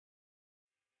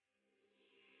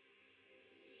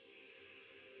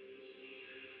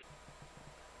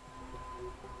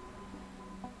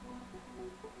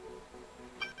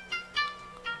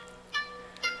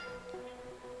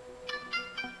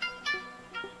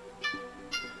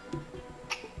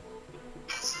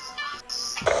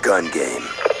gun game.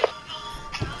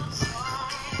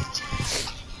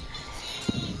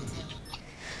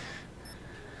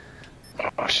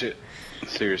 Oh shit.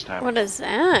 Serious time. What is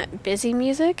that? Busy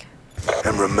music?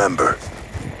 And remember,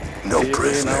 no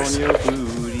prisoners. On your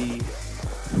booty.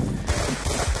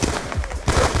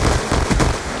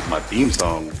 My theme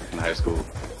song in high school.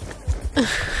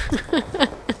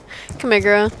 Come here,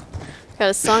 girl. Got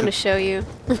a song to show you.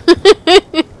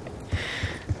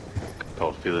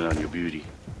 Called Feeling on Your Booty.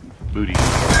 Booty.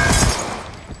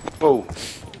 Whoa.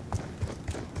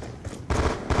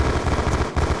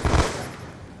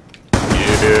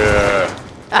 Yeah.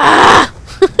 Ah!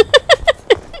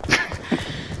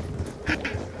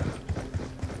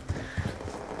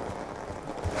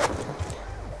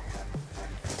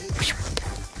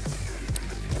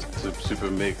 Super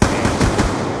mix.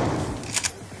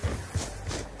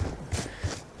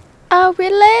 Oh,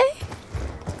 really?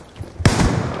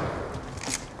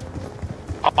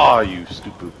 Ah, you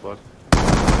stupid fuck.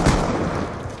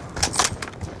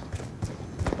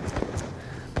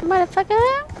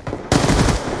 Motherfucker.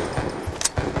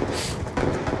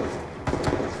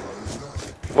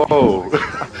 Whoa.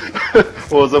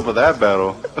 What was up with that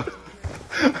battle?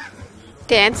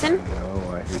 Dancing?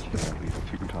 No, I hit you at least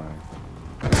 2 times.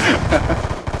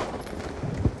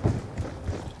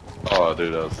 Oh,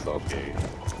 dude, that was so gay.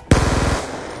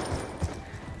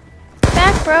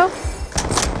 Back, bro.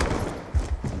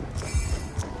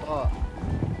 Oh.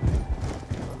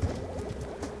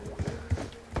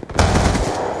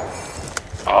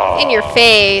 In your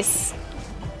face.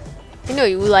 I know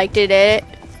you liked it.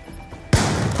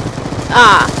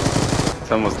 Ah.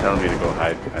 Someone was telling me to go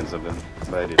hide behind something,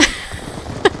 but I didn't.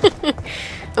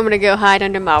 I'm gonna go hide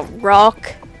under my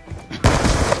rock.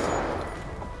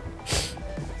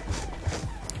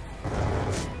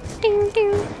 Ding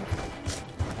ding.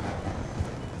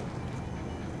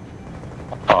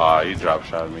 Aw, you drop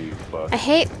shot me, you fuck. I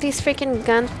hate these freaking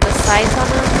guns with the sights on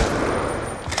them.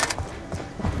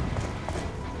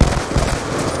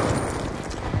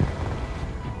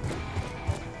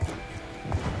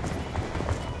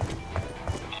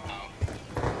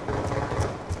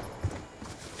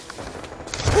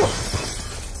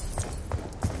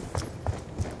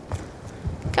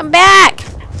 Come back!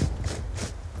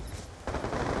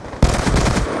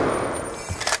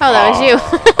 Oh, that was you.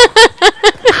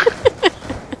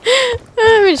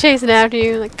 I've been chasing after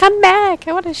you. Like, come back!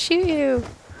 I want to shoot you.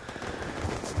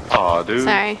 Aw, dude.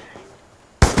 Sorry.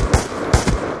 I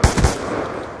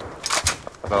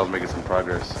thought I was making some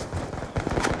progress.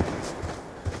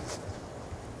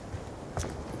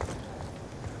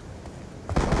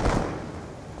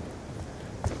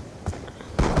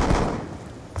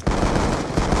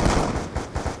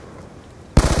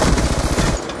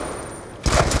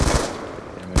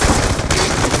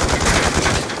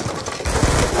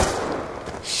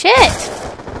 Shit!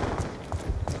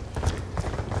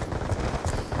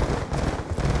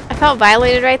 I felt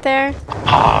violated right there.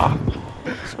 Ah!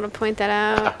 Just want to point that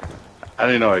out. I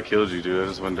didn't know I killed you, dude. I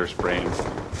just went there spraying.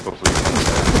 Hopefully.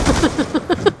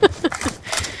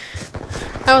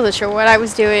 I wasn't sure what I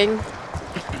was doing,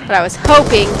 but I was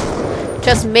hoping,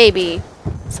 just maybe,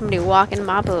 somebody walk in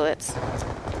my bullets.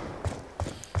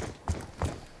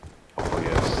 Oh,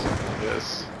 yes.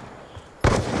 Yes.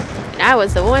 And I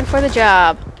was the one for the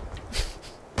job.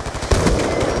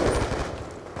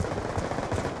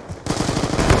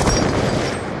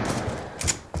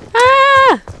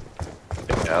 Ah!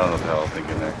 Yeah, I don't know what the hell I was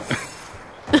thinking there.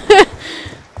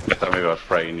 I thought maybe I was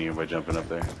frightening you by jumping up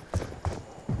there.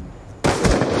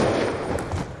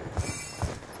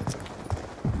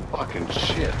 Fucking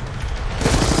shit.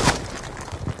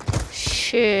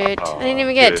 Shit. Oh, I didn't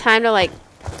even get good. time to, like,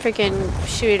 freaking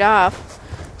shoot it off.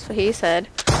 That's what he said.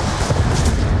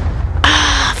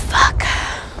 Ah, fuck.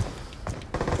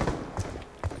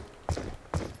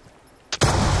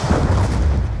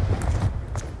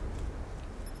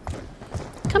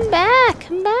 Come back!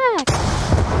 Come back!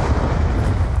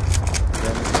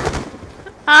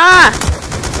 Ah!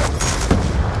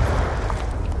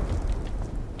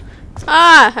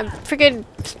 Ah! I'm freaking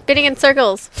spinning in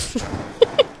circles.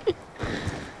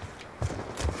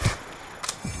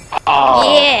 Oh.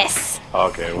 Yes!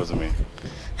 Okay, it wasn't me.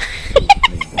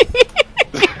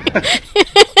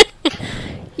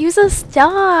 Use a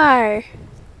star.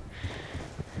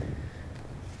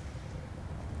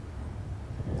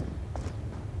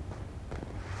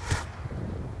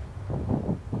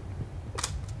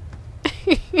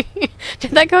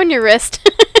 Did that go in your wrist?